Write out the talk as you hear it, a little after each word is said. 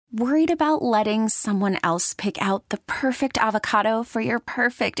Worried about letting someone else pick out the perfect avocado for your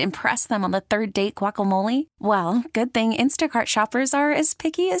perfect impress them on the third date guacamole? Well, good thing Instacart shoppers are as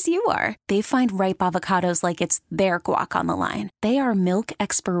picky as you are. They find ripe avocados like it's their guac on the line. They are milk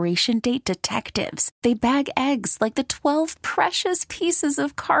expiration date detectives. They bag eggs like the 12 precious pieces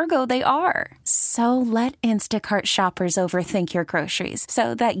of cargo they are. So let Instacart shoppers overthink your groceries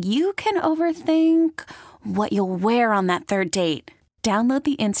so that you can overthink what you'll wear on that third date. Download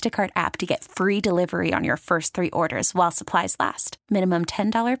the Instacart app to get free delivery on your first 3 orders while supplies last. Minimum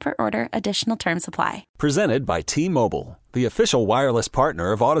 $10 per order. Additional terms apply. Presented by T-Mobile, the official wireless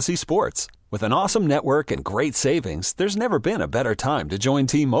partner of Odyssey Sports. With an awesome network and great savings, there's never been a better time to join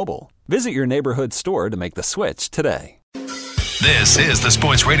T-Mobile. Visit your neighborhood store to make the switch today. This is the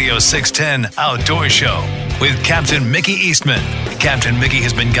Sports Radio 610 Outdoor Show with Captain Mickey Eastman. Captain Mickey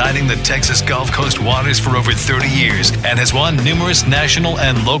has been guiding the Texas Gulf Coast waters for over 30 years and has won numerous national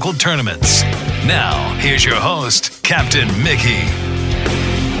and local tournaments. Now, here's your host, Captain Mickey.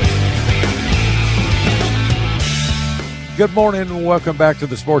 Good morning and welcome back to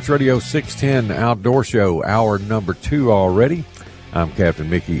the Sports Radio 610 Outdoor Show, hour number 2 already. I'm Captain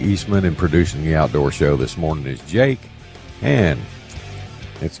Mickey Eastman, and producing the Outdoor Show this morning is Jake. And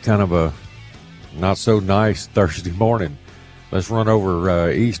it's kind of a not so nice Thursday morning. Let's run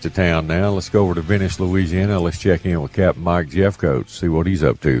over east of town now. Let's go over to Venice, Louisiana. Let's check in with Captain Mike Jeffcoat, see what he's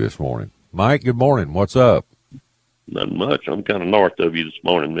up to this morning. Mike, good morning. What's up? Nothing much. I'm kind of north of you this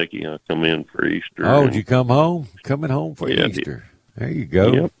morning, Mickey. I come in for Easter. Oh, did you come home? Coming home for Easter. There you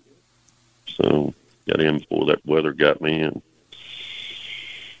go. Yep. So got in before that weather got me in.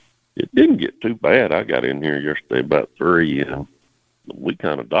 It didn't get too bad. I got in here yesterday about 3, and we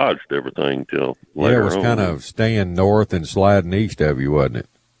kind of dodged everything till later on. Yeah, it was kind of staying north and sliding east of you, wasn't it?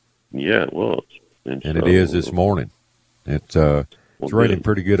 Yeah, it was. And so, it is this morning. It's raining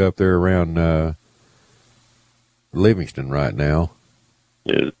pretty good up there around Livingston right now.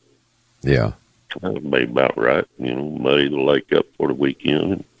 Yeah. That would be about right. You know, muddy the lake up for the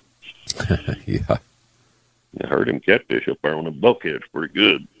weekend. Yeah. I heard him catfish up there on the bulkhead's pretty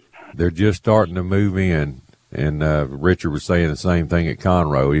good. They're just starting to move in, and Richard was saying the same thing at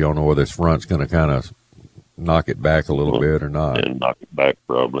Conroe. You don't know whether this front's going to kind of knock it back a little bit or not. And knock it back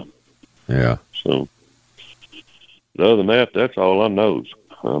probably. Yeah. So, other than that, that's all I know.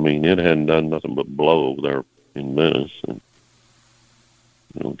 I mean, it hadn't done nothing but blow over there in Venice, and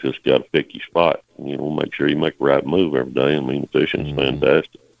just got to pick your spot. Make sure you make the right move every day. I mean, the fishing's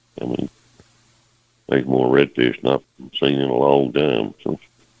fantastic. I mean, there's more redfish than I've seen in a long time. So.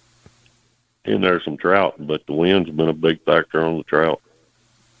 And there's some trout, but the wind's been a big factor on the trout.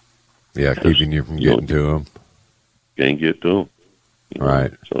 Yeah, keeping you from getting to them. Can't get to them.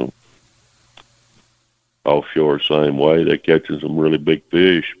 Right. So, offshore, same way. They're catching some really big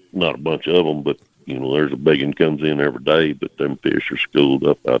fish. Not a bunch of them, but, there's a big one comes in every day, but them fish are schooled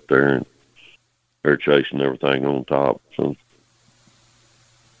up out there, and they're chasing everything on top. So,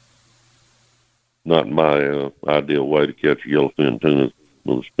 not my ideal way to catch a yellowfin tuna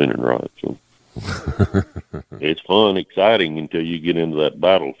with a spinning rod. So. It's fun, exciting until you get into that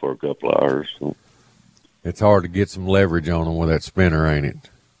battle for a couple of hours. So. It's hard to get some leverage on them with that spinner, ain't it?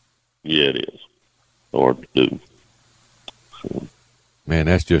 Yeah, it is. Hard to do. So. Man,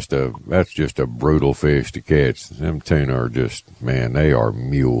 that's just a brutal fish to catch. Them tuna are just, man, they are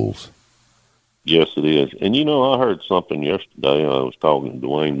mules. Yes, it is. And, I heard something yesterday. I was talking to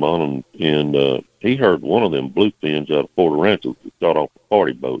Dwayne Bonham, and he heard one of them bluefins out of Port Aransas got off a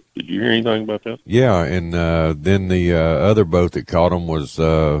party boat. Did you hear anything about that? Yeah, and then the other boat that caught him was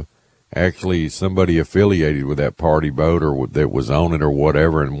actually somebody affiliated with that party boat or that was on it or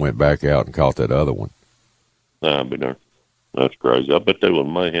whatever, and went back out and caught that other one. I'll be darned. That's crazy. I bet they would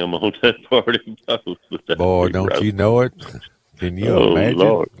mayhem on that party boat. Boy, don't you know it? Can you imagine?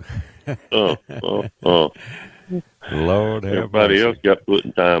 Lord. Lord have Everybody mercy. else got put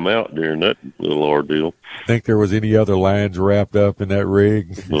in time out during that little ordeal. Think there was any other lines wrapped up in that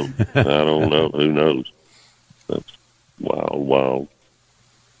rig? Well, I don't know. Who knows? That's wild.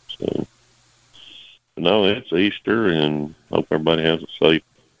 So, no, it's Easter, and hope everybody has a safe,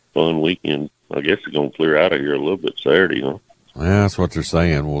 fun weekend. I guess it's going to clear out of here a little bit Saturday, huh? Yeah, that's what they're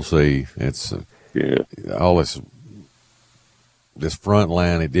saying. We'll see. It's all this front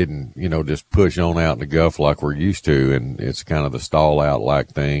line, it didn't, just push on out in the Gulf like we're used to, and it's kind of the stall out like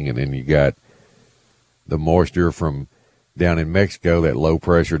thing. And then you got the moisture from down in Mexico, that low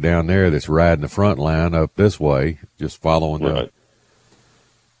pressure down there that's riding the front line up this way, just following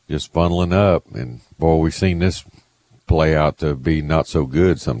just funneling up. And boy, we've seen this play out to be not so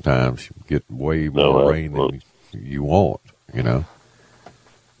good sometimes. You get way more rain than you want,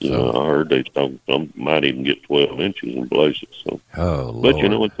 I heard some might even get 12 inches in places. So, Lord. But,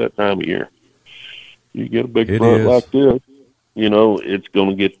 it's that time of year. You get a big It front is. like this, it's going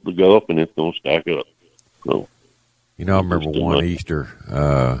to get to go up and it's going to stack up. So, I remember one Easter.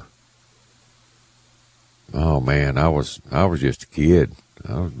 Oh man, I was just a kid.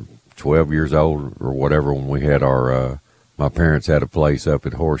 I was 12 years old or whatever when we had our. My parents had a place up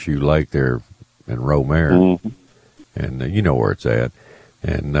at Horseshoe Lake there in Romare, mm-hmm. and you know where it's at.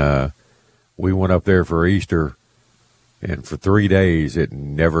 And we went up there for Easter, and for 3 days it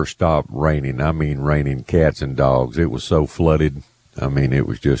never stopped raining. I mean, raining cats and dogs. It was so flooded. I mean, it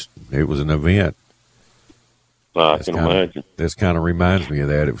was an event. I can imagine. This kind of reminds me of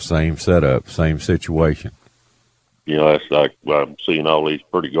that. It was same setup, same situation. That's like I'm seeing all these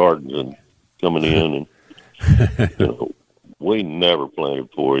pretty gardens and coming in, and we never planted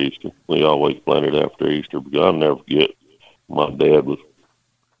before Easter. We always planted after Easter because I'll never forget. My dad was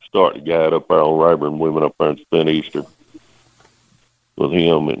starting to guide up there on Rayburn. We went up there and spent Easter with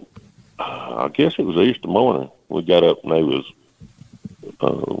him, and I guess it was Easter morning. We got up and they was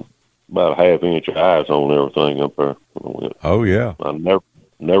about a half-inch of ice on everything up there. Oh yeah, I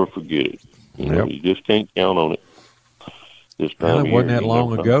never forget it. You just can't count on it. This time of year, wasn't that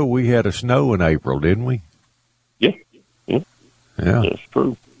long ago? We had a snow in April, didn't we? Yeah. That's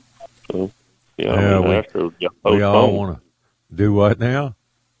true. So, Astros got postponed. We all want to do what now?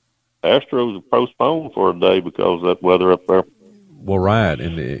 Astros are postponed for a day because of that weather up there. Well, right,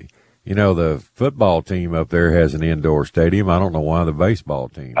 and the football team up there has an indoor stadium. I don't know why the baseball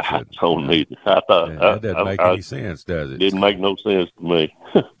team I don't either. That doesn't make any sense, does it? Didn't make no sense to me.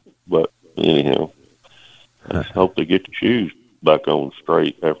 But anyhow, I just hope they get the shoes back on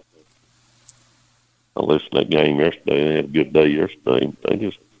straight. I listened to that game yesterday. They had a good day yesterday. They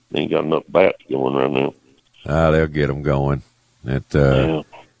just ain't got enough bats going right now. They'll get them going.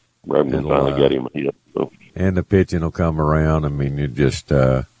 Redmond finally got him a hit. So. And the pitching will come around. I mean, you just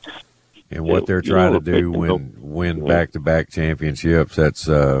and what they're trying to do win back-to-back championships, that's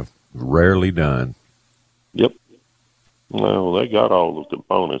rarely done. Yep. Well, they got all the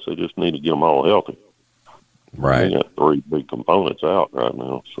components. They just need to get them all healthy. Right. They got 3 big components out right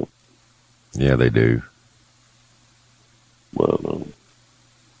now. So. Yeah, they do. Well,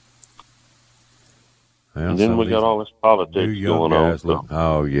 and then we got all this politics going on.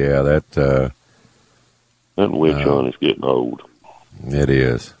 Oh yeah, that witch hunt is getting old. It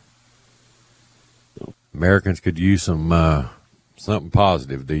is. Americans could use some something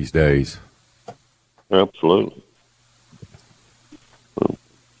positive these days. Absolutely.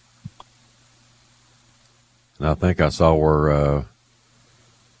 And I think I saw where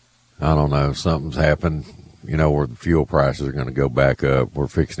I don't know, something's happened. Where the fuel prices are going to go back up. We're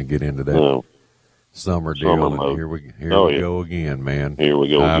fixing to get into that summer deal, and here we go again, man. Here we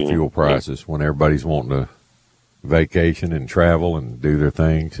go High again. fuel prices when everybody's wanting to vacation and travel and do their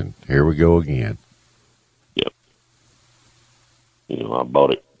things, and here we go again. Yep. I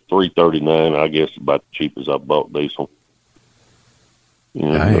bought it $3.39. I guess about the cheapest I bought diesel.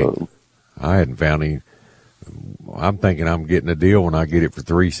 And, I hadn't found any. I'm thinking I'm getting a deal when I get it for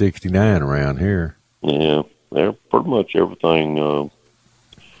 $3.69 around here. Yeah, they're pretty much everything.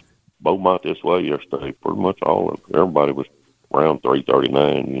 Beaumont this way yesterday. Pretty much everybody was around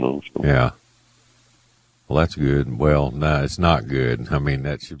 $3.39. So. Yeah. Well, that's good. Well, no, it's not good. I mean,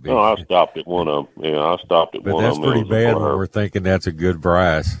 that should be. No, I stopped at one of them. Yeah, I stopped at one of them. But that's pretty bad when we're thinking that's a good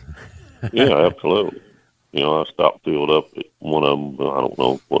price. Yeah, absolutely. I stopped, filled up at one of them. I don't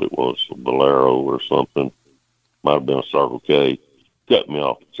know what it was, a Bolero or something. Might have been a Circle K. Cut me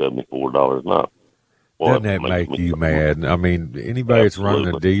off at $74 not. Doesn't that make you mad? I mean, anybody that's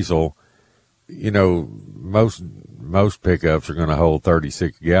running a diesel, most pickups are going to hold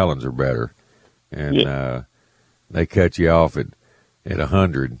 36 gallons or better, and they cut you off at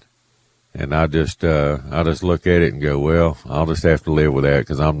 100. And I just look at it and go, well, I'll just have to live with that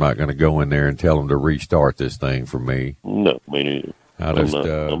because I'm not going to go in there and tell them to restart this thing for me. No, me neither.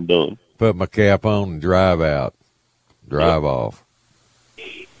 I'm done. Put my cap on and drive off.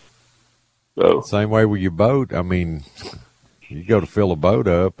 So, same way with your boat. I mean, you go to fill a boat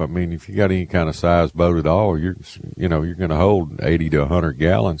up. I mean, if you got any kind of size boat at all, you're going to hold 80 to 100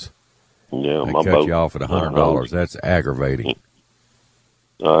 gallons. Yeah, they my cut boat, you off at $100. That's aggravating.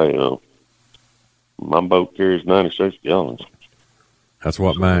 My boat carries 96 gallons. That's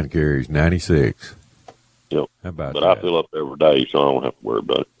what mine carries, 96. Yep. How about but that? I fill up every day, so I don't have to worry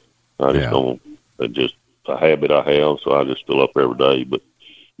about it. I just don't. It's just a habit I have, so I just fill up every day. But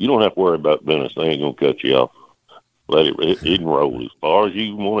you don't have to worry about Venice. They ain't going to cut you off. Let it can roll as far as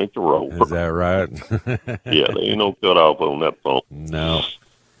you want it to roll. Is that right? Yeah, they ain't no cut off on that pump. No.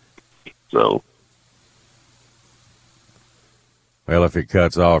 So, well, if it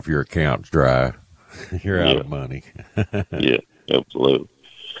cuts off, your account's dry. You're out of money. Yeah, absolutely.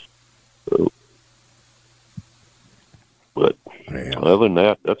 So, but other than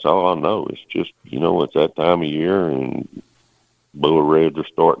that, that's all I know. It's just, it's that time of year, and bull reds are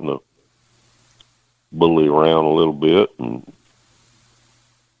starting to bully around a little bit. And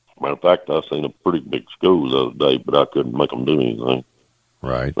matter of fact, I seen a pretty big school the other day, but I couldn't make them do anything.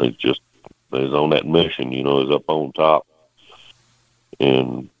 Right. They was on that mission, it was up on top,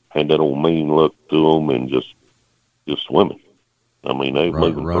 and had that old mean look to them, and just swimming. I mean, they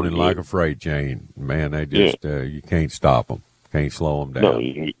running like a freight train, man. They just you can't stop them, can't slow them down. No,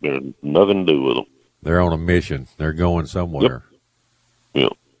 there's nothing to do with them. They're on a mission. They're going somewhere.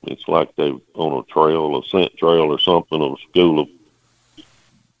 Yep. It's like they're on a trail, a scent trail or something, of a school of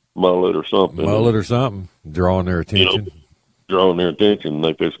mullet or something. Drawing their attention. Drawing their attention, and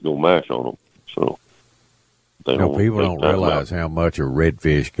they just go mash on them. So, people don't realize how much a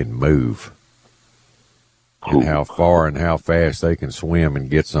redfish can move, and how far and how fast they can swim and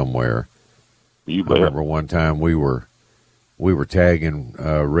get somewhere. You bet. I remember one time we were tagging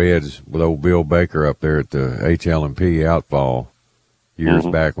reds with old Bill Baker up there at the HL&P outfall years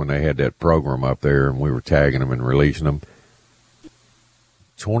back when they had that program up there, and we were tagging them and releasing them.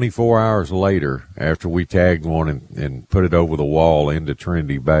 24 hours later, after we tagged one and put it over the wall into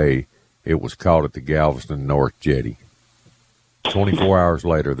Trinity Bay, it was caught at the Galveston North Jetty. 24 hours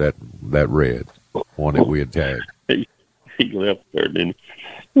later, that red, one that we had tagged. He left there, didn't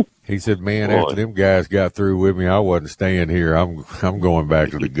he? He said, man, after them guys got through with me, I wasn't staying here. I'm going back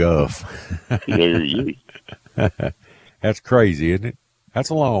to the Gulf. That's crazy, isn't it? That's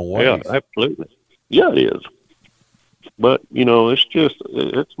a long way. Yeah, absolutely. Yeah, it is. But,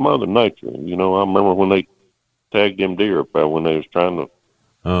 it's Mother Nature. I remember when they tagged them deer up there when they was trying to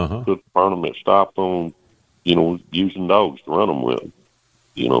put a permanent stop on, using dogs to run them with.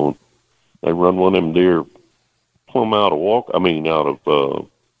 They run one of them deer plumb out of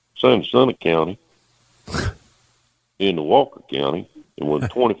San Jacinto County into Walker County, and within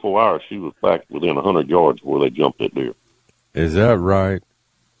 24 hours, she was back within 100 yards where they jumped that deer. Is that right?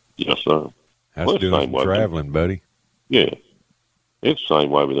 Yes, sir. That's doing some traveling, buddy. Yeah. It's the same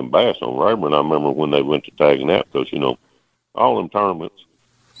way with them bass on Rayburn. I remember when they went to tagging that, because, all them tournaments,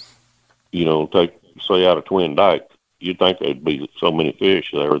 take, say, out of Twin Dyke, you'd think there'd be so many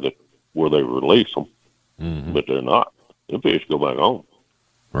fish there where they release them, but they're not. The fish go back home.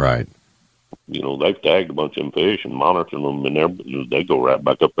 Right. They've tagged a bunch of them fish and monitored them, and they go right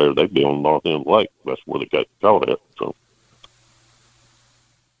back up there. They'd be on the north end of the lake. That's where they got caught at. So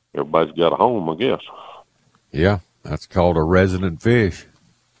everybody's got a home, I guess. Yeah, that's called a resident fish.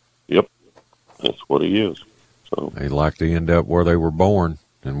 Yep, that's what he is. So they like to end up where they were born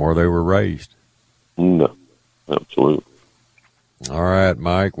and where they were raised. No, absolutely. All right,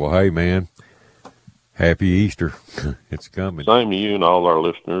 Mike. Well, hey, man, happy Easter. It's coming. Same to you and all our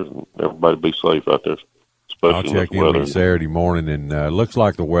listeners, and everybody be safe out there. I'll check in with you Saturday morning, and looks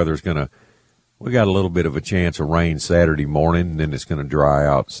like the weather's going to, we got a little bit of a chance of rain Saturday morning, and then it's going to dry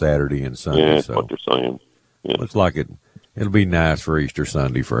out Saturday and Sunday. Yeah, that's what they're saying. Yeah. Looks like it'll be nice for Easter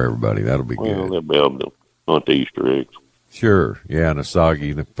Sunday for everybody. That'll be good. Well, they'll be able to hunt the Easter eggs. Sure, yeah, and the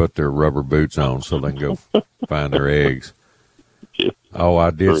soggy, they put their rubber boots on so they can go find their eggs. Yeah. Oh, I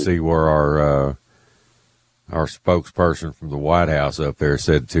did see where our spokesperson from the White House up there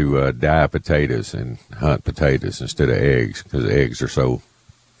said to dye potatoes and hunt potatoes instead of eggs, because eggs are so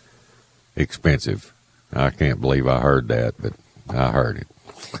expensive. I can't believe I heard that, but I heard it.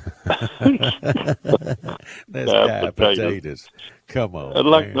 Let's dye potatoes. Come on. I'd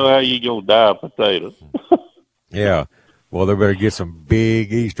like to know how you going to dye potatoes. Yeah. Well, they better get some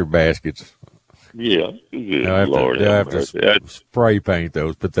big Easter baskets. Yeah. They'll have to spray paint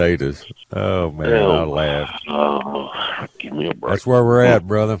those potatoes. Oh, man, I'll laugh. Oh, give me a break. That's where we're at,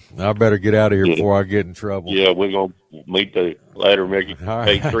 brother. I better get out of here before I get in trouble. Yeah, we're going to meet later, Mickey.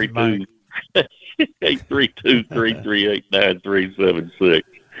 832-338-9376.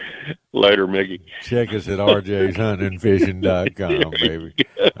 Later, Mickey. Check us at rjshuntingandfishing.com, baby.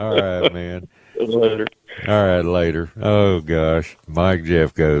 All right, man. Later. All right, later. Oh, gosh. Mike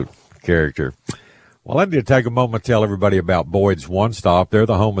Jeffcoat, character. Well, I need to take a moment to tell everybody about Boyd's One Stop. They're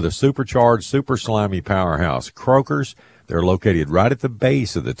the home of the supercharged, super slimy powerhouse, Croakers. They're located right at the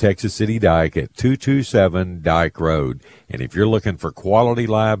base of the Texas City Dike at 227 Dike Road. And if you're looking for quality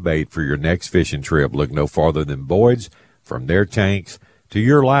live bait for your next fishing trip, look no farther than Boyd's. From their tanks to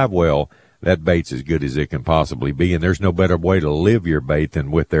your live well, that bait's as good as it can possibly be. And there's no better way to live your bait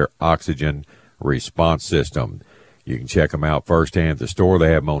than with their oxygen response system. You can check them out firsthand at the store.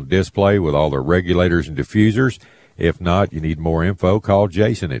 They have them on display with all their regulators and diffusers. If not, you need more info, call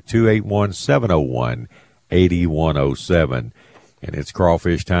Jason at 281-701-8107. And it's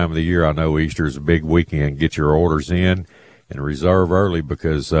crawfish time of the year. I know Easter's a big weekend. Get your orders in and reserve early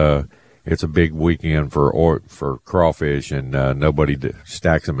because it's a big weekend for crawfish, and nobody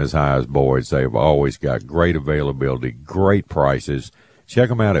stacks them as high as Boyd's. They've always got great availability, great prices. Check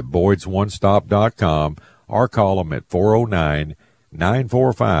them out at boydsonesstop.com or call them at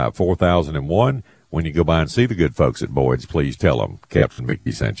 409-945-4001. When you go by and see the good folks at Boyd's, please tell them Captain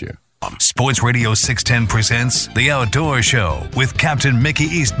Mickey sent you. Sports Radio 610 presents The Outdoor Show with Captain Mickey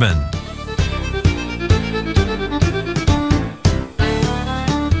Eastman.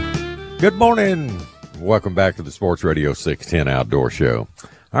 Good morning. Welcome back to the Sports Radio 610 Outdoor Show.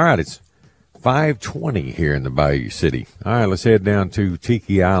 All right, it's 5:20 here in the Bayou City. All right, let's head down to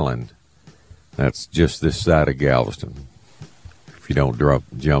Tiki Island. That's just this side of Galveston, if you don't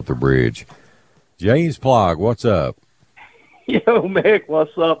jump the bridge. James Plog, what's up? Yo, Mick,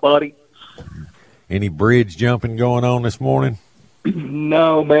 what's up, buddy? Any bridge jumping going on this morning?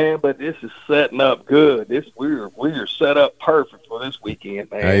 No, man, but this is setting up good. We're set up perfect for this weekend,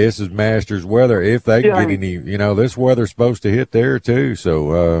 man. Hey, this is Masters weather. If they can get any, this weather's supposed to hit there too.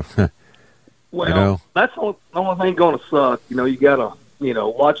 So, well, that's the only thing going to suck. You got to,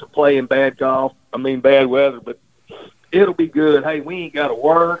 watch them play in bad weather, but it'll be good. Hey, we ain't got to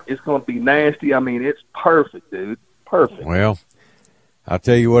work. It's going to be nasty. I mean, it's perfect, dude. Perfect. Well, I'll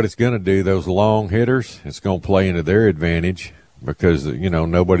tell you what it's going to do. Those long hitters, it's going to play into their advantage because,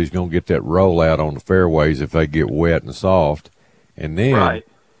 nobody's going to get that rollout on the fairways if they get wet and soft. And then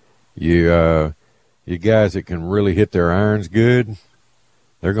you guys that can really hit their irons good,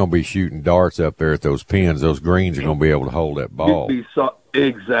 they're going to be shooting darts up there at those pins. Those greens are going to be able to hold that ball.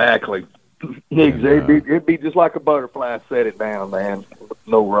 Exactly. It'd be just like a butterfly. Set it down, man.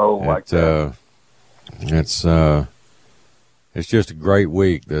 No roll like that. It's just a great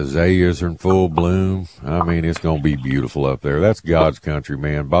week. The azaleas are in full bloom. I mean, it's going to be beautiful up there. That's God's country,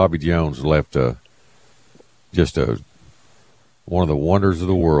 man. Bobby Jones left one of the wonders of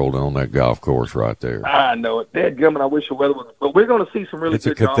the world on that golf course right there. I know it. Dadgummit, I wish the weather was. But we're going to see some really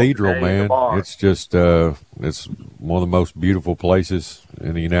good golf. It's a cathedral, man. It's just it's one of the most beautiful places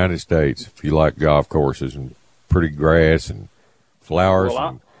in the United States. If you like golf courses and pretty grass and flowers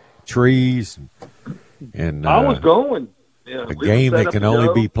and trees and I was going. Yeah, a game that can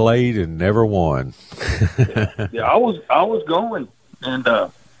only be played and never won. Yeah, I was going,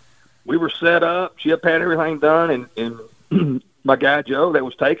 and we were set up. Chip had everything done, and my guy Joe that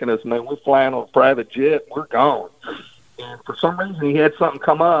was taking us, man, we're flying on a private jet. We're gone. And for some reason, he had something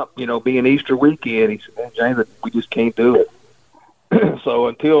come up, being Easter weekend. He said, man, James, we just can't do it. So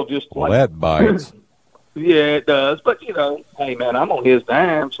until that bites. Yeah, it does. But, hey, man, I'm on his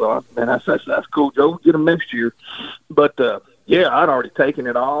dime. So, that's cool, Joe. We'll get him next year. But, I'd already taken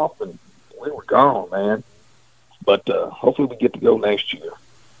it off, and we were gone, man. But hopefully we get to go next year.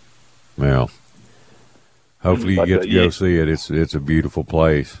 Well, hopefully you get to go see it. It's a beautiful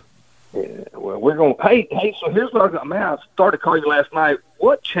place. Yeah, well, we're going – hey, so here's what I started calling you last night.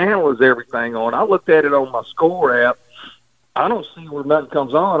 What channel is everything on? I looked at it on my Score app. I don't see where nothing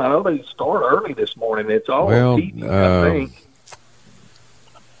comes on. I know they start early this morning. It's all TV, I think.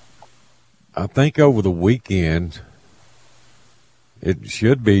 I think over the weekend it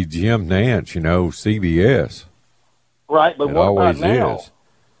should be Jim Nantz, CBS. Right, but it what always about now? Is.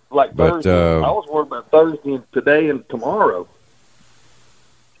 Like Thursday. I was worried about Thursday and today and tomorrow.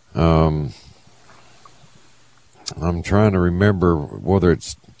 I'm trying to remember whether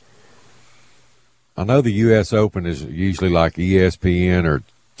it's. I know the U.S. Open is usually like ESPN or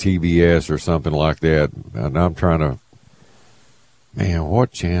TBS or something like that. And I'm trying to, man,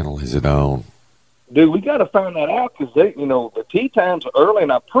 what channel is it on? Dude, we got to find that out because the tee times are early,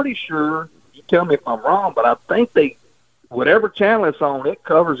 and I'm pretty sure. You tell me if I'm wrong, but I think whatever channel it's on, it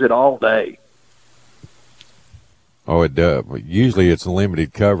covers it all day. Oh, it does. Usually, it's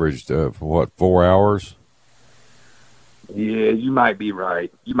limited coverage of 4 hours. Yeah, you might be right.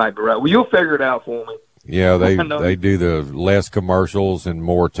 Well, you'll figure it out for me. Yeah, they do the less commercials and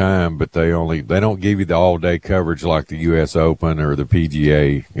more time, but they don't give you the all day coverage like the U.S. Open or the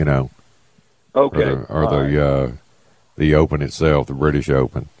PGA, Okay. Or the Open itself, the British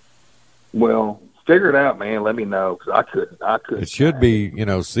Open. Well, figure it out, man. Let me know because I couldn't. It should be,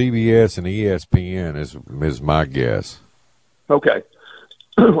 CBS and ESPN is my guess. Okay.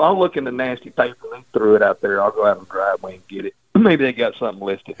 I'll look in the nasty paper and threw it out there. I'll go out and driveway and get it. Maybe they got something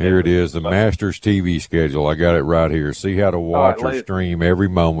listed. Here it is, the Masters TV schedule. I got it right here. See how to watch or stream every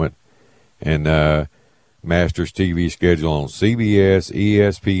moment. And Masters TV schedule on CBS,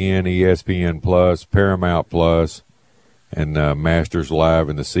 ESPN, ESPN Plus, Paramount Plus, and Masters Live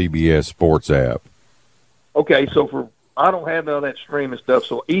in the CBS Sports app. Okay, so I don't have all that streaming stuff,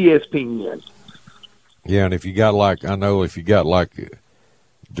 so ESPN. Yeah, and if you got like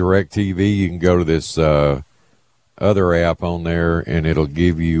DirecTV, you can go to this other app on there, and it'll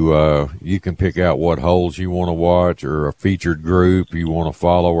give you you can pick out what holes you want to watch or a featured group you want to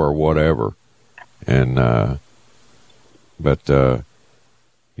follow or whatever. And but you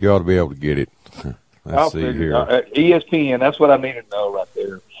ought to be able to get it. Let's see here. ESPN, that's what I need to know right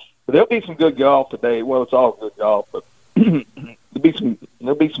there. But there'll be some good golf today. Well, it's all good golf, but there'll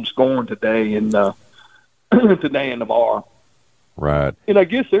be some scoring today and today and tomorrow. Right. And I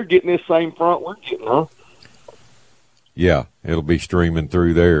guess they're getting this same front we're getting, huh? Yeah, it'll be streaming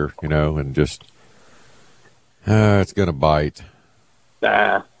through there, and just it's gonna bite.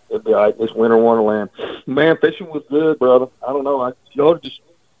 Nah, it'll be all right. This winter wonderland, man. Fishing was good, brother. I don't know. You ought to just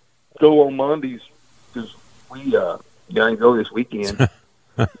go on Mondays because we didn't go this weekend.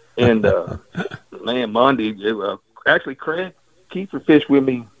 And man, Monday actually Craig Kiefer fished with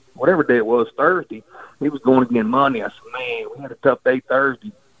me whatever day it was, Thursday. He was going again Monday. I said, man, we had a tough day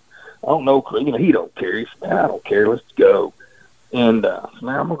Thursday. I don't know, Craig. He don't care. He said, man, I don't care. Let's go. And I said,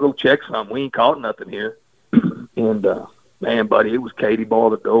 man, I'm gonna go check something. We ain't caught nothing here. And man, buddy, it was Katie ball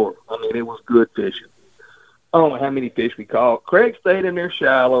the door. I mean, it was good fishing. I don't know how many fish we caught. Craig stayed in there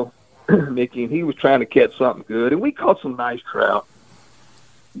shallow, Mickey, and he was trying to catch something good. And we caught some nice trout.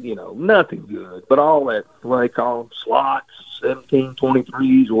 Nothing good, but all that, what they call them, slots, 17,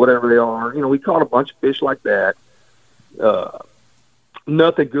 23s, or whatever they are. We caught a bunch of fish like that.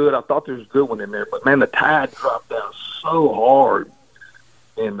 Nothing good. I thought there was a good one in there, but, man, the tide dropped down so hard.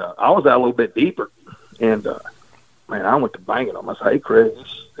 And I was out a little bit deeper. And, man, I went to banging them. I said, hey, Craig,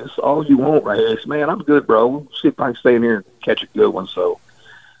 this is all you want right here. I said, man, I'm good, bro. We'll see if I can stay in here and catch a good one. So,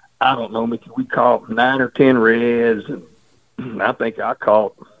 I don't know, Mickey. We caught 9 or 10 reds, and I think I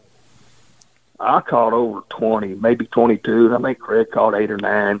caught over 20, maybe 22. I think Craig caught 8 or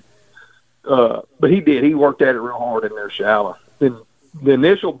 9. But he did. He worked at it real hard in there shallow. Then the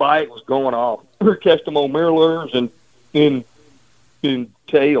initial bite was going off. Catch them on mirrors and in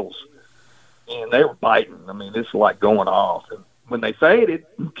tails, and they were biting. I mean, it's like going off. And when they faded,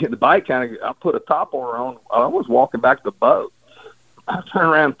 the bite I put a top water on. I was walking back to the boat. I turned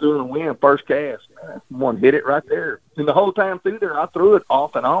around, threw in the wind, first cast. Man, one hit it right there. And the whole time through there, I threw it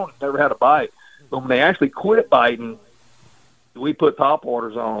off and on. Never had a bite. But when they actually quit biting, we put top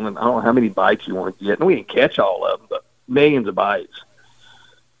waters on, and I don't know how many bites you want to get. And we didn't catch all of them, but millions of bites.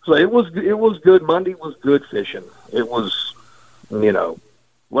 So it was good. Monday was good fishing. It was,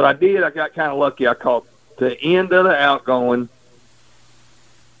 what I did, I got kind of lucky. I caught the end of the outgoing,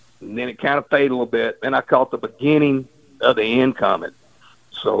 and then it kind of faded a little bit. Then I caught the beginning of the incoming.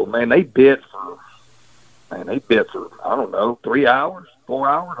 So, man, they bit for, I don't know, 3 hours, 4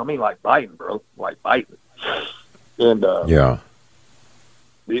 hours. I mean, like biting, bro, like biting. And yeah,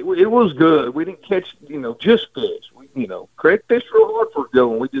 it was good. We didn't catch, just fish. Craig fished real hard for a good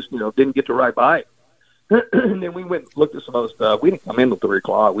one. We just, didn't get the right bite. And then we went and looked at some other stuff. We didn't come in until 3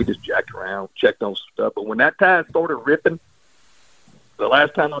 o'clock. We just jacked around, checked on some stuff. But when that tide started ripping, the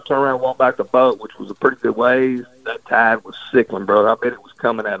last time I turned around and walked back to the boat, which was a pretty good ways, that tide was sickling, bro. I bet it was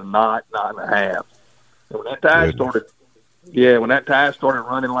coming at a knot and a half. And when that tide started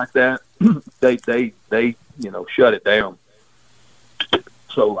running like that, they shut it down.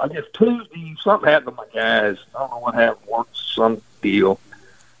 So I guess Tuesday, something happened to my guys. I don't know what happened, worked some deal.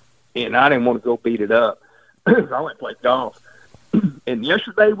 And I didn't want to go beat it up. I went and played golf. And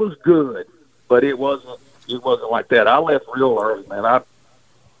yesterday was good, but it wasn't like that. I left real early, man.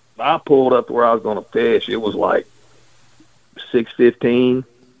 I pulled up where I was going to fish. It was like 6:15.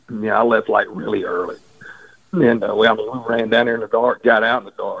 Yeah, I left like really early. And we ran down there in the dark, got out in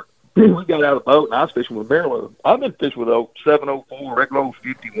the dark. We got out of the boat, and I was fishing with Maryland. I've been fishing with 704, regular old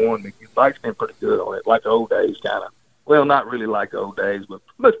 51. The bite's been pretty good on it, like the old days kind of. Well, not really like the old days, but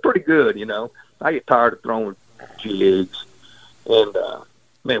it's pretty good, I get tired of throwing jigs. And,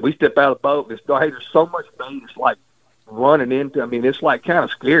 man, we step out of the boat, and there's so much bait, it's like running into, it's like kind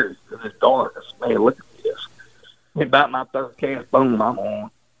of scary because it's dark. Man, look at this. And about my third cast, boom, I'm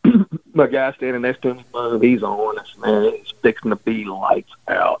on. My guy standing next to me, boom, he's on. Man, it's fixing to be lights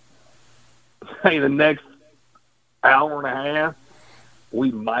out. Hey, the next hour and a half,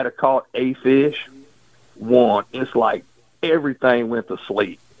 we might have caught a fish. One, it's like everything went to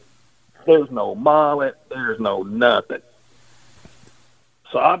sleep. There's no mullet. There's no nothing.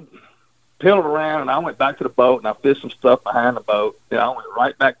 So I peeled around, and I went back to the boat, and I fished some stuff behind the boat. And I went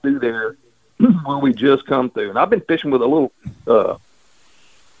right back through there where we just come through. And I've been fishing with a little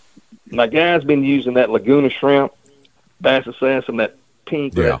my guy's been using that Laguna shrimp, Bass Assassin, that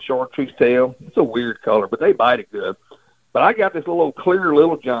pink with that chartreuse tail. It's a weird color, but they bite it good. But I got this little clear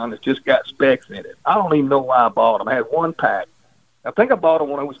Little John that's just got specks in it. I don't even know why I bought them. I had one pack. I think I bought them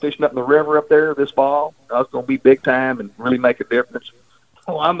when I was fishing up in the river up there this fall. I was going to be big time and really make a difference.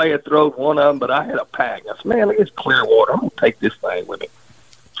 Well, I may have thrown one of them, but I had a pack. I said, man, look at this clear water. I'm going to take this thing with me.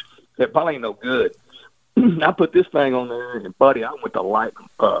 It probably ain't no good. I put this thing on there, and, buddy, I went to light them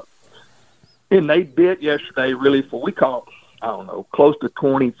up. And they bit yesterday really for, we caught, I don't know, close to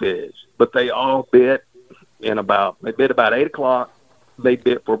 20 fish. But they all bit they bit about 8 o'clock. They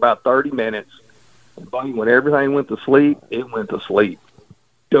bit for about 30 minutes. And, buddy, when everything went to sleep, it went to sleep.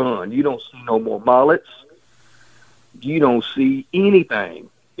 Done. You don't see no more mullets. You don't see anything.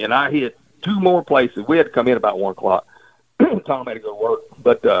 And I hit 2 more places. We had to come in about 1 o'clock. Tom had to go to work.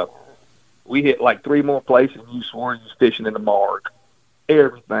 But we hit like 3 more places. You swore you was fishing in the mark.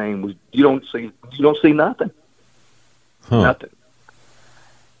 Everything was, you don't see nothing. Nothing.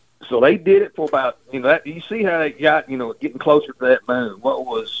 So they did it for about, you see how they got, getting closer to that moon. What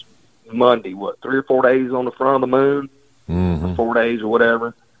was Monday? 3 or 4 days on the front of the moon? Mm-hmm. 4 days or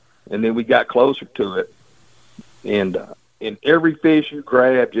whatever. And then we got closer to it. And every fish you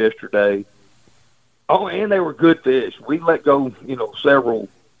grabbed yesterday, and they were good fish. We let go, several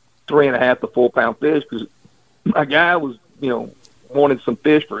 3.5 to 4 pound fish because my guy was, wanted some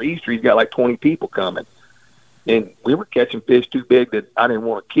fish for Easter. He's got like 20 people coming. And we were catching fish too big that I didn't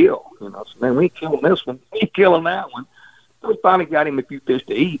want to kill. I said, man, we ain't killing this one. We ain't killing that one. So we finally got him a few fish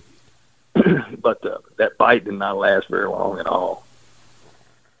to eat. But that bite did not last very long at all.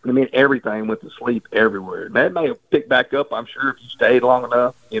 I mean, everything went to sleep everywhere. That may have picked back up, I'm sure, if you stayed long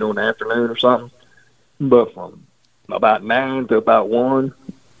enough, in the afternoon or something. But from about 9 to about 1,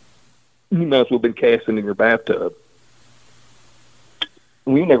 you might as well have been casting in your bathtub.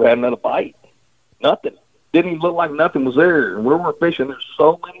 We never had another bite. Nothing. Didn't even look like nothing was there. And where we're fishing, there's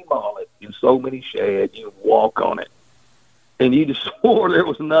so many mullet and so many shad, you walk on it. And you just swore there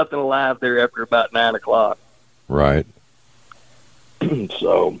was nothing alive there after about 9 o'clock. Right.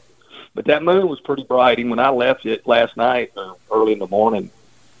 So, but that moon was pretty bright. Even when I left it last night or early in the morning,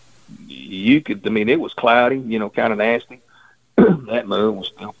 it was cloudy, kind of nasty. That moon was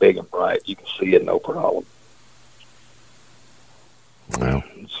still big and bright. You could see it, no problem. Wow.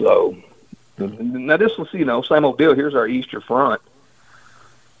 So, now this will, same old deal. Here's our Easter front.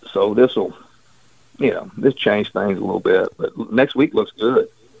 So this will, this changed things a little bit. But next week looks good.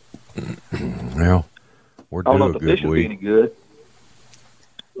 Well, we're due I don't know a if the good fish will be week. any good.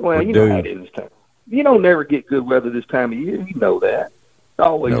 Well, you know how it is this time. You don't never get good weather this time of year. You know that. It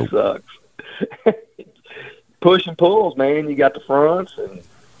always sucks. Push and pulls, man. You got the fronts and,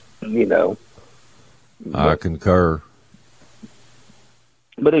 I concur.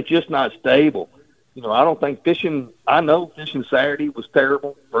 But it's just not stable. I don't think fishing Saturday was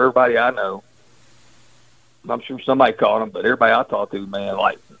terrible for everybody I know. I'm sure somebody caught them, but everybody I talked to, man,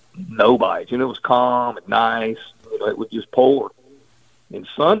 like no bites. It was calm and nice. It was just pour. And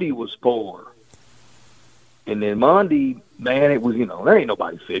Sunday was poor. And then Monday, man, it was, there ain't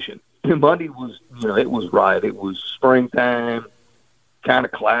nobody fishing. And Monday was, it was right. It was springtime, kind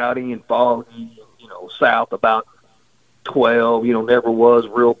of cloudy and foggy, south about 12, never was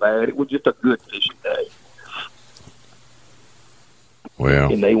real bad. It was just a good fishing day.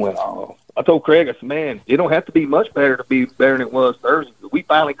 Well. And they went off. I told Craig, I said, man, it don't have to be much better to be better than it was Thursday. We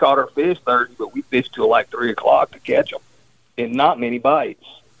finally caught our fish Thursday, but we fished till like 3 o'clock to catch them. And not many bites.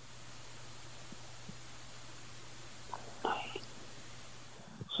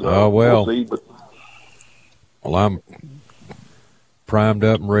 So, well, we'll see, but I'm primed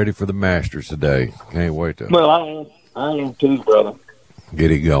up and ready for the Masters today. Can't wait to. Well, I am too, brother. Get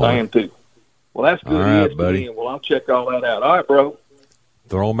it going. I am too. Well, that's good. All right, ESPN. buddy. Well, I'll check all that out. All right, bro.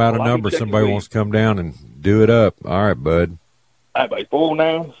 Throw them out a number. Somebody wants to come down and do it up. All right, bud. All right, buddy.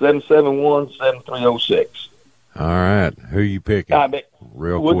 409-771-7306. All right. Who you picking?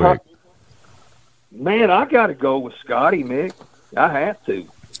 Real quick. Man, I got to go with Scotty, Mick. I have to.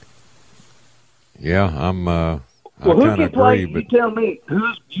 Yeah, I'm. Well, who can play? You tell me.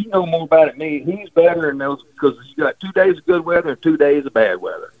 You know more about it than me. Who's better in those? Because you got 2 days of good weather and 2 days of bad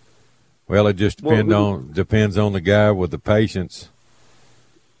weather. Well, it just depends on the guy with the patience,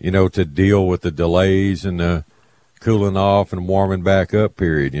 to deal with the delays and the cooling off and warming back up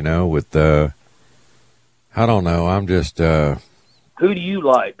period. With I don't know. I'm just. Who do you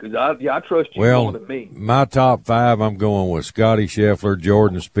like? Because I trust you more than me. My top 5, I'm going with Scotty Scheffler,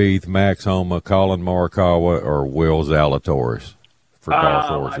 Jordan Spieth, Max Homa, Colin Morikawa, or Will Zalatoris. for dark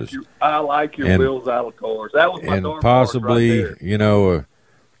horses. I like your Will Zalatoris. That was my and dark possibly, horse right there.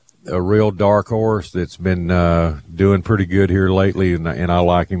 A real dark horse that's been doing pretty good here lately, and I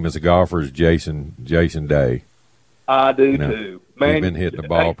like him as a golfer, is Jason Day. I do too. Man, he's been hitting the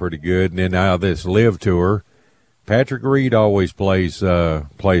ball pretty good. And then now this Live Tour, Patrick Reed always plays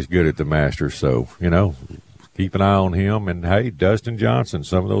good at the Masters, so keep an eye on him. And hey, Dustin Johnson,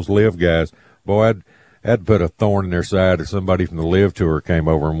 some of those Live guys, boy, I'd put a thorn in their side if somebody from the Live Tour came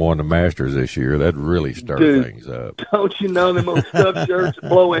over and won the Masters this year. That'd really stir things up. Don't you know them old stuffed shirts that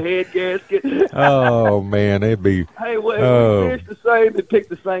blow a head gasket? Oh, man, it'd be... Hey, well, we fish the same and pick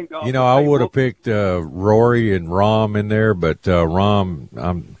the same golf. I would have picked Rory and Rahm in there, but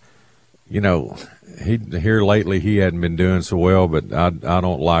Rahm, here lately he hadn't been doing so well, but I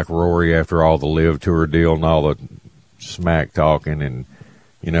don't like Rory after all the Live Tour deal and all the smack talking and,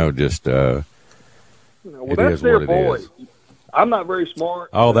 just... well, that's their boy. I'm not very smart.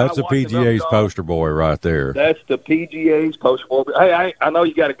 Oh, that's the PGA's poster boy right there. That's the PGA's poster boy. Hey, I know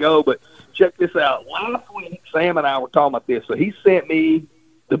you got to go, but check this out. Last week, Sam and I were talking about this. So he sent me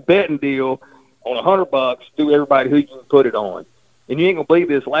the betting deal on $100 to everybody who can put it on. And you ain't going to believe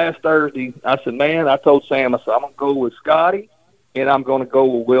this. Last Thursday, I said, man, I told Sam, I said, I'm going to go with Scotty, and I'm going to go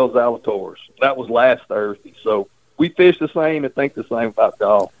with Will Zalatoris. That was last Thursday. So we fish the same and think the same about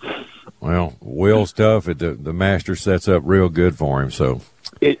golf. Well, Will's stuff at the Masters sets up real good for him, so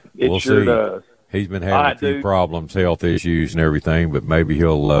we'll sure see. Does. He's been having a few problems, health issues and everything, but maybe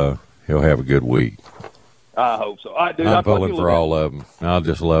he'll have a good week. I hope so. I'm pulling for all of them. I'll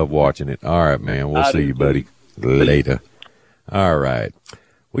just love watching it. All right, man. We'll see you, buddy. Later. All right.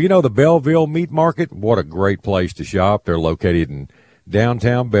 Well, the Belleville Meat Market, what a great place to shop. They're located in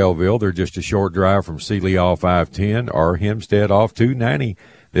downtown Belleville. They're just a short drive from Sealy off 510 or Hempstead off 290.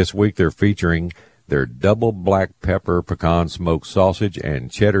 This week they're featuring their double black pepper pecan smoked sausage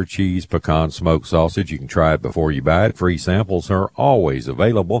and cheddar cheese pecan smoked sausage. You can try it before you buy it. Free samples are always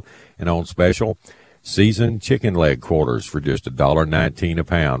available. And on special, seasoned chicken leg quarters for just $1.19 a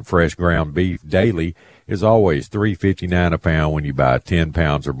pound. Fresh ground beef daily is always $3.59 a pound when you buy 10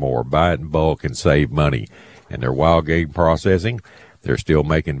 pounds or more. Buy it in bulk and save money. And their wild game processing, they're still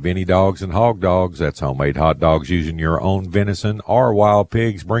making Vinny dogs and hog dogs. That's homemade hot dogs using your own venison or wild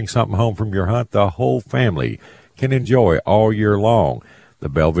pigs. Bring something home from your hunt the whole family can enjoy all year long. The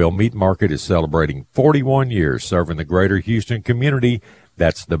Belleville Meat Market is celebrating 41 years serving the greater Houston community.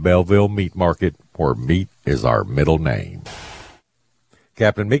 That's the Belleville Meat Market, where meat is our middle name.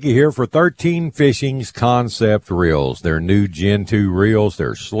 Captain Mickey here for 13 Fishing's Concept Reels. They're new Gen 2 reels.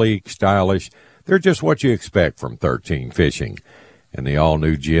 They're sleek, stylish. They're just what you expect from 13 Fishing. And the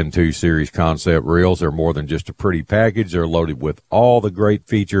all-new Gen 2 Series Concept Reels are more than just a pretty package. They're loaded with all the great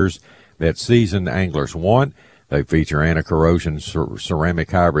features that seasoned anglers want. They feature anti-corrosion ceramic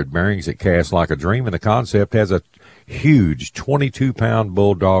hybrid bearings that cast like a dream, and the Concept has a huge 22-pound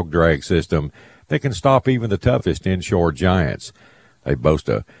bulldog drag system that can stop even the toughest inshore giants. They boast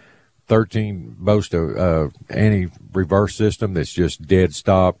a anti-reverse system that's just dead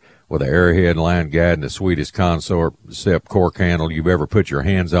stop with an airhead line guide and the sweetest concept cork handle you've ever put your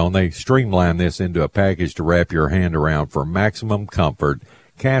hands on. They streamline this into a package to wrap your hand around for maximum comfort,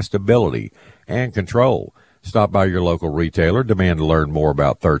 castability, and control. Stop by your local retailer. Demand to learn more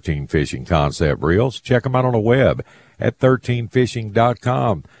about 13 Fishing Concept Reels. Check them out on the web at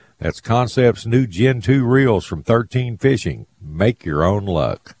 13fishing.com. That's Concept's new Gen 2 reels from 13 Fishing. Make your own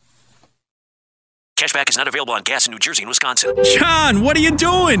luck. Cashback is not available on gas in New Jersey and Wisconsin. John, what are you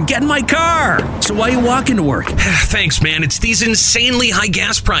doing? Get in my car. So why are you walking to work? Thanks, man. It's these insanely high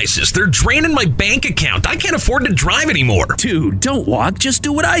gas prices. They're draining my bank account. I can't afford to drive anymore. Dude, don't walk. Just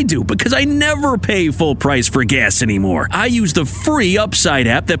do what I do, because I never pay full price for gas anymore. I use the free Upside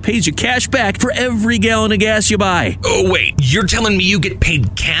app that pays you cash back for every gallon of gas you buy. Oh, wait. You're telling me you get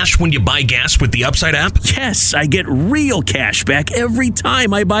paid cash when you buy gas with the Upside app? Yes, I get real cash back every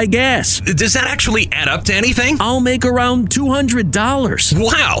time I buy gas. Does that actually add up to anything? I'll make around $200.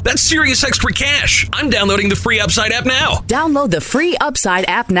 Wow, that's serious extra cash. I'm downloading the free Upside app now. Download the free Upside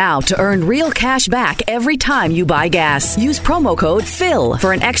app now to earn real cash back every time you buy gas. Use promo code PHIL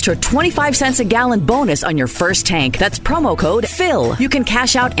for an extra 25 cents a gallon bonus on your first tank. That's promo code PHIL. You can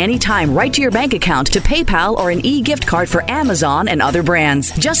cash out anytime right to your bank account, to PayPal, or an e-gift card for Amazon and other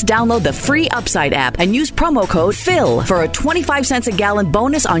brands. Just download the free Upside app and use promo code PHIL for a 25 cents a gallon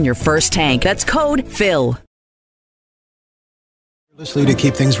bonus on your first tank. That's code PHIL. To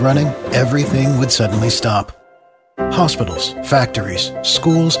keep things running, everything would suddenly stop. Hospitals, factories,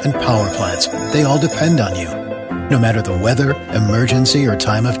 schools, and power plants, they all depend on you. No matter the weather, emergency, or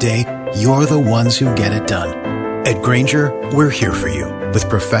time of day, you're the ones who get it done. At Grainger, we're here for you with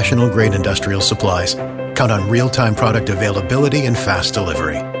professional-grade industrial supplies. Count on real-time product availability and fast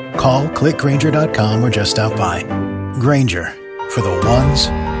delivery. Call, clickgrainger.com, or just stop by. Grainger, for the ones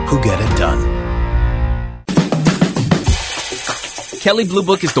who get it done. Kelley Blue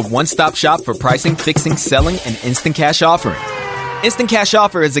Book is the one-stop shop for pricing, fixing, selling, and instant cash offering. Instant Cash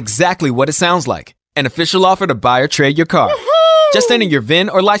Offer is exactly what it sounds like. An official offer to buy or trade your car. Woohoo! Just enter your VIN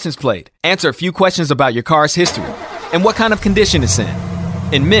or license plate, answer a few questions about your car's history, and what kind of condition it's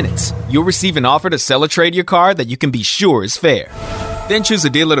in. In minutes, you'll receive an offer to sell or trade your car that you can be sure is fair. Then choose a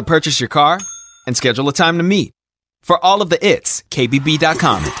dealer to purchase your car and schedule a time to meet. For all of the its,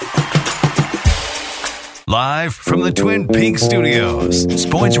 KBB.com. Live from the Twin Peaks studios,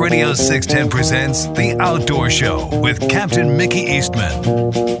 Sports Radio 610 presents The Outdoor Show with Captain Mickey Eastman.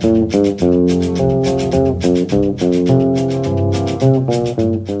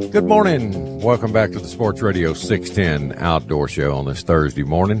 Good morning. Welcome back to the Sports Radio 610 Outdoor Show on this Thursday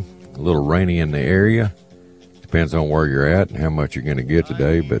morning. A little rainy in the area. Depends on where you're at and how much you're going to get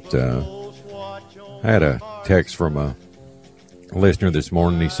today. But I had a text from a listener this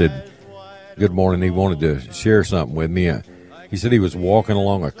morning. He said, good morning. He wanted to share something with me. He said he was walking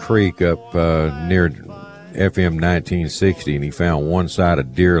along a creek up near FM 1960, and he found one side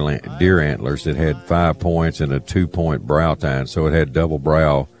of deer antlers that had 5 points and a 2-point brow tine. So it had double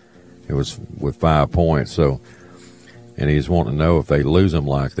brow. It was with 5 points. So, and he's wanting to know if they lose them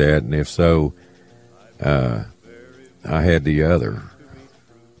like that, and if so, I had the other,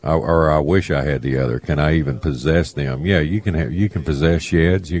 or I wish I had the other. Can I even possess them? Yeah, you can possess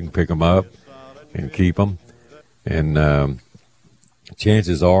sheds. You can pick them up and keep them, and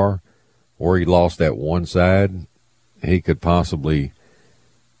chances are, where he lost that one side, he could possibly,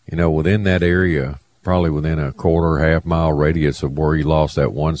 within that area, probably within a half-mile radius of where he lost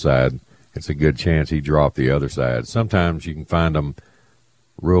that one side, it's a good chance he dropped the other side. Sometimes you can find them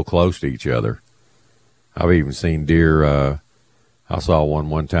real close to each other. I've even seen deer, I saw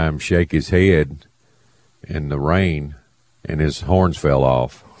one time shake his head in the rain, and his horns fell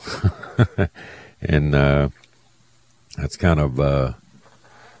off. And that's kind of,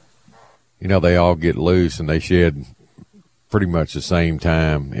 they all get loose and they shed pretty much the same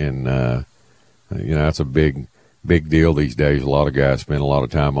time. And, that's a big deal these days. A lot of guys spend a lot of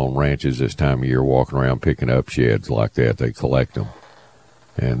time on ranches this time of year walking around picking up sheds like that. They collect them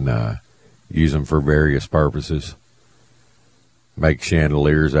and use them for various purposes. Make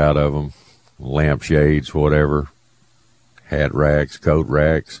chandeliers out of them, lampshades, whatever, hat racks, coat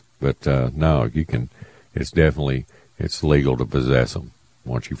racks. But no, you can. It's legal to possess them.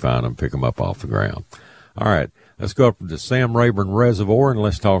 Once you find them, pick them up off the ground. All right, let's go up to the Sam Rayburn Reservoir and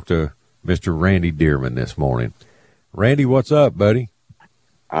let's talk to Mr. Randy Dearman this morning. Randy, what's up, buddy?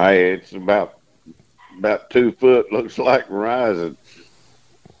 Hi, it's about 2 foot. Looks like rising.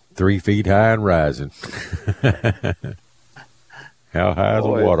 3 feet high and rising. How high is the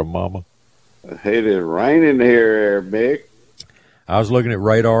water, Mama? It is raining here, Mick. I was looking at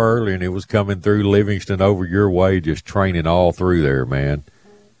radar earlier, and it was coming through Livingston over your way, just training all through there, man.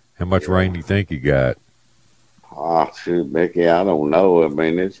 How much rain do you think you got? Oh, shoot, Mickey, I don't know. I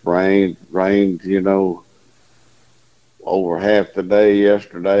mean, it's rained, over half the day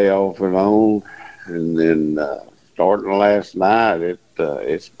yesterday off and on. And then starting last night,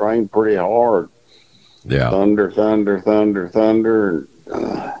 it's rained pretty hard. Yeah. Thunder, and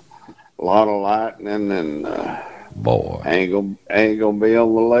a lot of lightning, and boy, ain't gonna be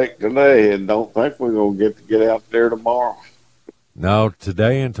on the lake today, and don't think we're gonna get out there tomorrow. No,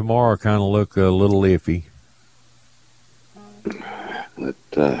 today and tomorrow kind of look a little iffy. But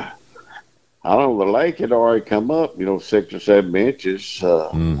I don't know, the lake had already come up, 6 or 7 inches. I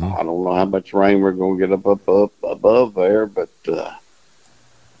don't know how much rain we're gonna get up above there, but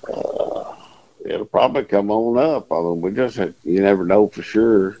it'll probably come on up. Although you never know for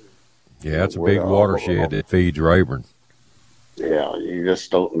sure. Yeah, it's a big watershed that feeds Rayburn. Yeah, you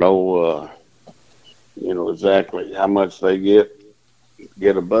just don't know, exactly how much they get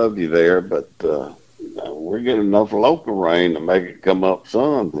above you there. But we're getting enough local rain to make it come up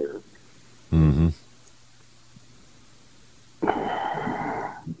some here. Mm-hmm.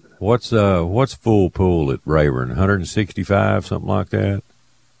 What's full pool at Rayburn? 165, something like that.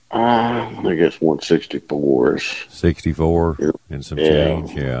 I guess 164 is 64 and some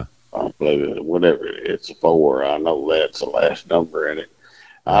change. Yeah. I believe it, whatever it's a 4. I know that's the last number in it.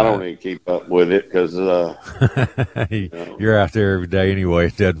 I don't even keep up with it because you're out there every day anyway.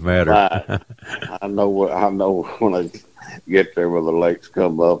 It doesn't matter. I know when I get there where the lakes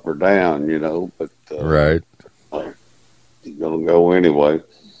come up or down, But right, you're gonna go anyway.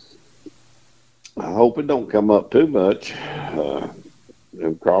 I hope it don't come up too much.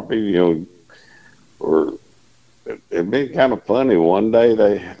 Them crappie, it'd been kind of funny. One day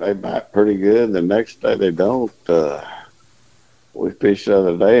they bite pretty good, the next day they don't. We fished the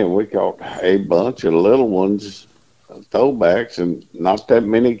other day and we caught a bunch of little ones, throwbacks, and not that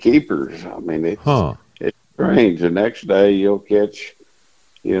many keepers. I mean, it's strange. The next day you'll catch,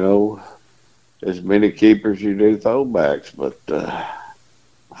 as many keepers you do throwbacks, but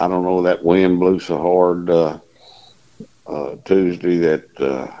I don't know, that wind blew so hard Tuesday that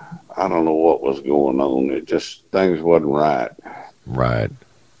I don't know what was going on. It just, things wasn't right. Right.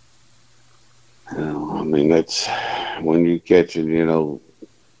 I mean, that's when you catching, 10-1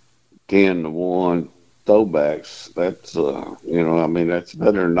 throwbacks. That's, that's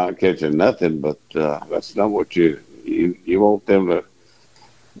better than not catching nothing, but that's not what you want them to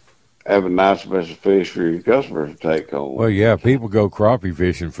have a nice piece of fish for your customers to take home. Well, yeah, people go crappie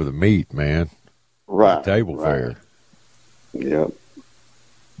fishing for the meat, man. Right. Table fare. Yep.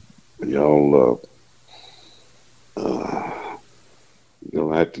 Y'all,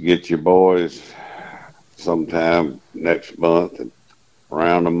 you'll have to get your boys sometime next month and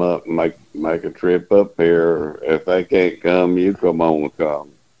round them up and make a trip up here. If they can't come, you come on and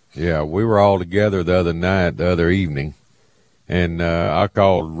come. Yeah, we were all together the other evening, and I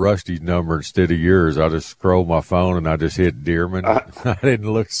called Rusty's number instead of yours. I just scrolled my phone and I just hit Dearman. I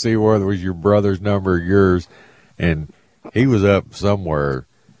didn't look to see whether it was your brother's number or yours, and he was up somewhere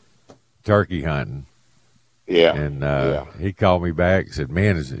turkey hunting. Yeah. And he called me back and said,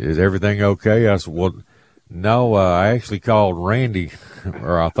 "Man, is everything okay?" I said, "Well, no, I actually called Randy,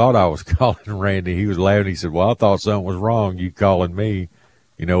 or I thought I was calling Randy." He was laughing. He said, "Well, I thought something was wrong, you calling me,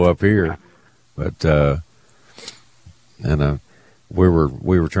 up here." But we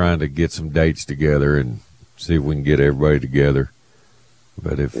were trying to get some dates together and see if we can get everybody together.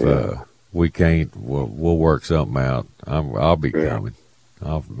 But if we can't, we'll work something out. I'll be coming.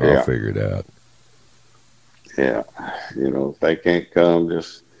 I'll figure it out. Yeah, if they can't come,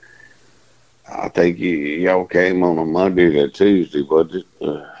 just I think y'all came on a Monday to Tuesday, was it?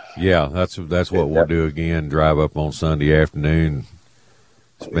 Yeah, that's what we'll do again. Drive up on Sunday afternoon,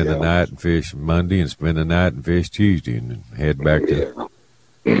 spend the night and fish Monday, and spend the night and fish Tuesday, and head back to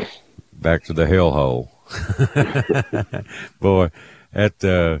the hellhole. Boy,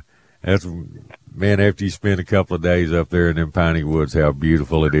 that's man. After you spend a couple of days up there in them piney woods, how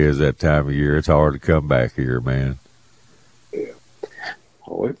beautiful it is that time of year. It's hard to come back here, man. Yeah.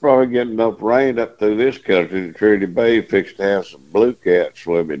 Well, we probably get enough rain up through this country that Trinity Bay fixed to have some blue cat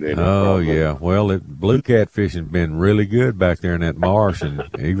swimming in it. Oh, yeah. Well, blue cat fishing's been really good back there in that marsh, and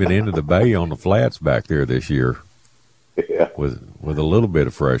even into the bay on the flats back there this year. Yeah. With a little bit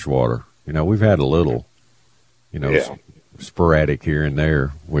of fresh water. We've had a little, sporadic here and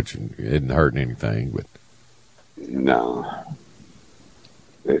there, which isn't hurting anything, but no.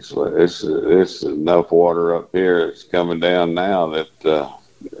 It's enough water up here. It's coming down now that the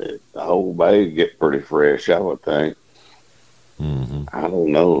whole bay get pretty fresh, I would think. Mm-hmm. I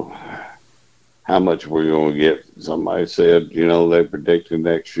don't know how much we're going to get. Somebody said, they predict the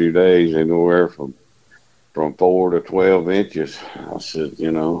next few days anywhere from 4 to 12 inches. I said,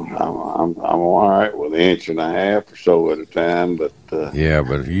 I'm all right with 1.5 inches or so at a time, but yeah,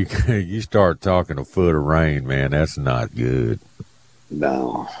 but if you start talking a foot of rain, man, that's not good.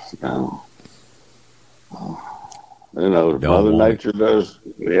 No. Mother Nature does.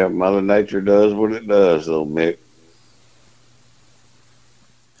 Yeah, Mother Nature does what it does, though, Mick.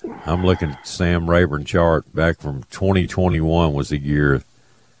 I'm looking at Sam Rayburn chart back from 2021 was the year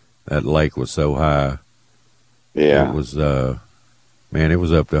that lake was so high. Yeah. It was, it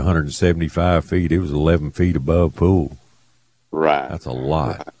was up to 175 feet. It was 11 feet above pool. Right. That's a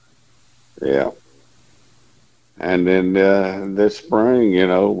lot. Yeah. And then this spring,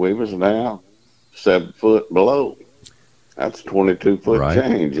 we was now 7 foot below. That's 22 foot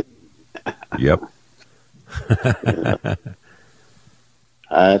change. Yep.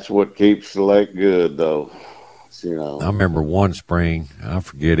 That's what keeps the lake good, though. I remember one spring, I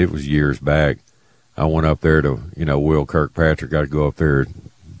forget, it was years back. I went up there to, Will Kirkpatrick. I'd go up there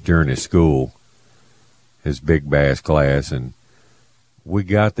during his school, his big bass class, and we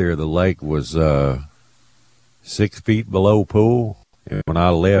got there. The lake was 6 feet below pool, and when I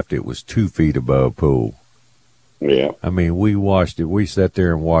left, it was 2 feet above pool. Yeah. I mean, we watched it. We sat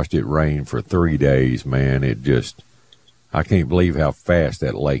there and watched it rain for 3 days, man. It just, I can't believe how fast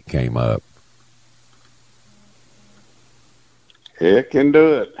that lake came up. It can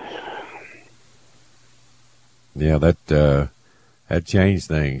do it. Yeah, that changed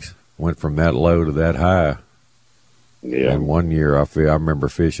things. Went from that low to that high. Yeah. And one year I remember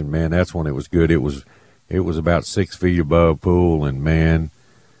fishing, man, that's when it was good. It was about 6 feet above pool, and man,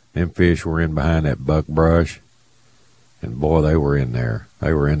 them fish were in behind that buckbrush, and boy, they were in there.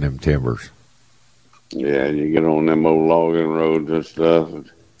 They were in them timbers. Yeah, you get on them old logging roads and stuff.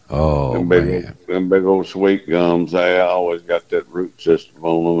 Oh, man. Them big old sweet gums, they always got that root system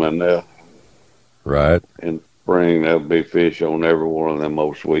on them, and right. In spring, there'll be fish on every one of them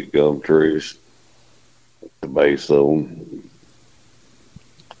old sweet gum trees at the base of them.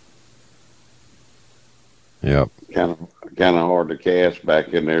 Yep. Kind of hard to cast back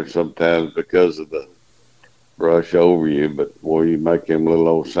in there sometimes because of the brush over you, but boy, you make them little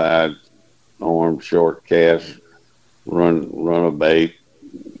old side arm short casts, run a bait.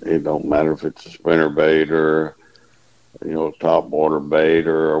 It don't matter if it's a spinner bait or a top water bait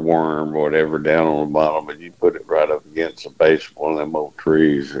or a worm or whatever down on the bottom, but you put it right up against the base of one of them old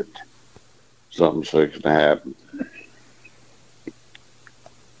trees, something's fixing to happen.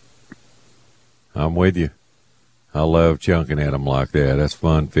 I'm with you. I love chunking at them like that. That's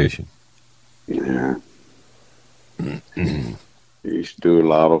fun fishing. Yeah. You used to do a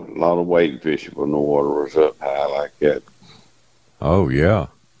lot of wading fishing when the water was up high like that. Oh, yeah.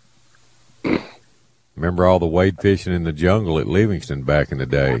 Remember all the wade fishing in the jungle at Livingston back in the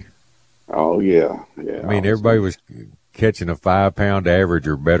day? Oh, yeah. Yeah. I mean, everybody was catching a 5-pound average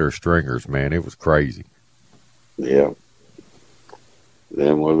or better stringers, man. It was crazy. Yeah.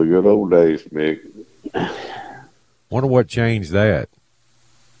 Them were the good old days, Mick. Wonder what changed that.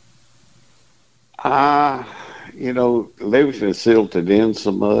 Livingston silted in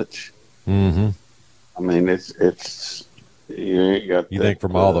so much. Mm-hmm. I mean, it's you ain't got. You think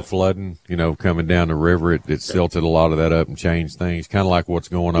from all the flooding, coming down the river, it silted a lot of that up and changed things. Kind of like what's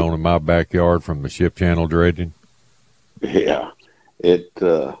going on in my backyard from the ship channel dredging. Yeah, it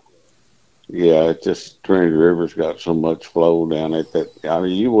just Trinity River's got so much flow down it that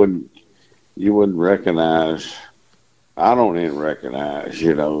you wouldn't recognize. I don't even recognize,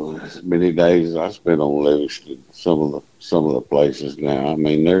 as many days as I spent on Livingston, some of the places now. I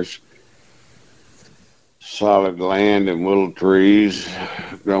mean, there's solid land and little trees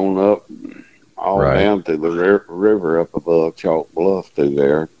grown up all down to the river up above Chalk Bluff through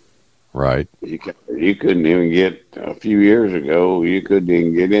there. Right. You couldn't even get, a few years ago, you couldn't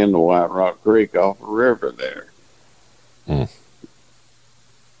even get into White Rock Creek off the river there. Hmm.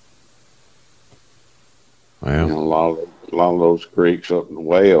 Well, a lot of those creeks up and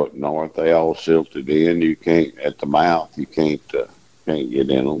way up north, they all silted in. You can't at the mouth. You can't get in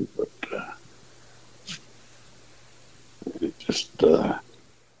them. But it just a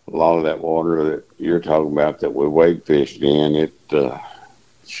lot of that water that you're talking about that we wade fished in. It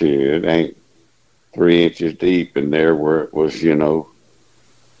ain't 3 inches deep in there where it was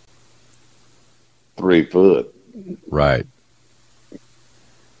 3 foot. Right.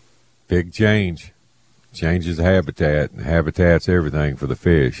 Big change. Changes the habitat, and habitat's everything for the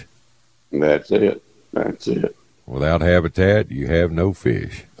fish. That's it. Without habitat, you have no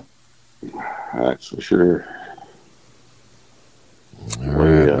fish. That's for sure. All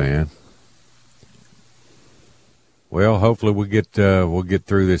right, man. Well, hopefully we'll get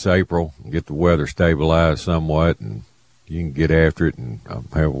through this April, get the weather stabilized somewhat, and you can get after it and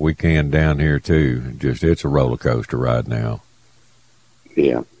have what we can down here too. It's a roller coaster right now.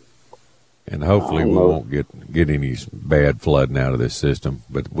 Yeah. And hopefully we won't get any bad flooding out of this system.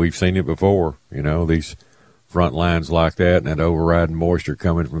 But we've seen it before, these front lines like that and that overriding moisture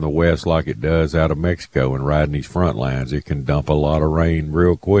coming from the west like it does out of Mexico and riding these front lines. It can dump a lot of rain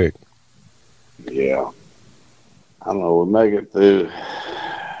real quick. Yeah. I don't know. We'll make it through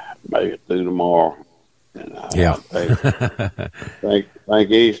tomorrow. And yeah.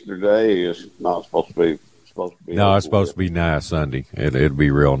 think Easter Day is not supposed to be. No, it's supposed to be nice Sunday. It'll be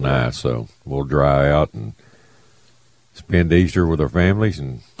real nice, so we'll dry out and spend Easter with our families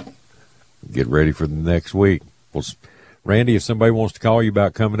and get ready for the next week. Well, Randy, if somebody wants to call you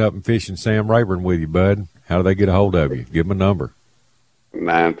about coming up and fishing Sam Rayburn with you, bud, how do they get a hold of you? Give them a number.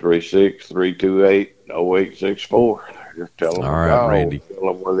 936-328-0864. Just tell them. All right, Randy.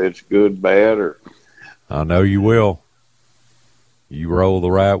 Tell them whether it's good, bad, or. I know you will. You roll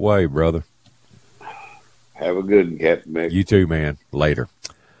the right way, brother. Have a good one, Captain Mick. You too, man. Later.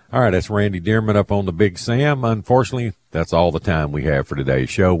 All right, that's Randy Dearman up on the Big Sam. Unfortunately, that's all the time we have for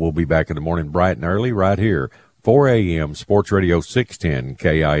today's show. We'll be back in the morning bright and early right here, 4 a.m., Sports Radio 610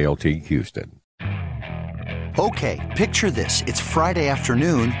 KILT Houston. Okay, picture this. It's Friday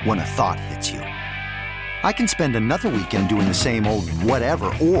afternoon when a thought hits you. I can spend another weekend doing the same old whatever,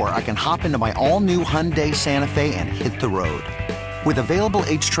 or I can hop into my all-new Hyundai Santa Fe and hit the road. With available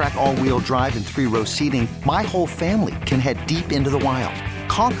H-Track all-wheel drive and 3-row seating, my whole family can head deep into the wild.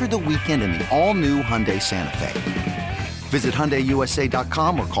 Conquer the weekend in the all-new Hyundai Santa Fe. Visit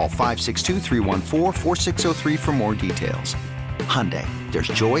HyundaiUSA.com or call 562-314-4603 for more details. Hyundai, there's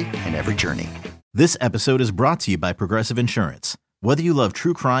joy in every journey. This episode is brought to you by Progressive Insurance. Whether you love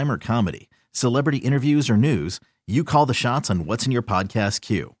true crime or comedy, celebrity interviews or news, you call the shots on what's in your podcast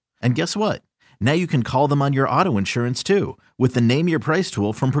queue. And guess what? Now you can call them on your auto insurance too with the Name Your Price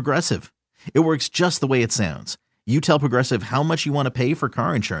tool from Progressive. It works just the way it sounds. You tell Progressive how much you want to pay for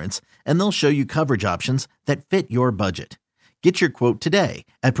car insurance, and they'll show you coverage options that fit your budget. Get your quote today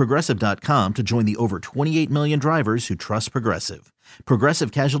at Progressive.com to join the over 28 million drivers who trust Progressive.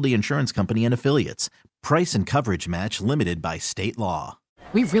 Progressive Casualty Insurance Company and Affiliates. Price and coverage match limited by state law.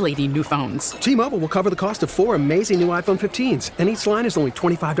 We really need new phones. T-Mobile will cover the cost of 4 amazing new iPhone 15s, and each line is only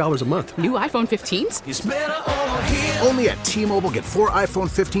 $25 a month. New iPhone 15s? It's better over here. Only at T-Mobile, get 4 iPhone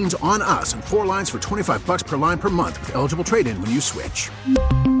 15s on us and 4 lines for $25 per line per month with eligible trade-in when you switch.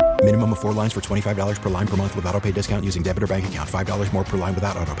 Minimum of 4 lines for $25 per line per month with autopay discount using debit or bank account. $5 more per line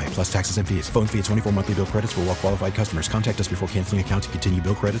without autopay, plus taxes and fees. Phone fee at 24 monthly bill credits for well-qualified customers. Contact us before canceling account to continue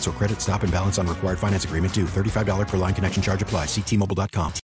bill credits or credit stop and balance on required finance agreement due. $35 per line connection charge applies. See T-Mobile.com.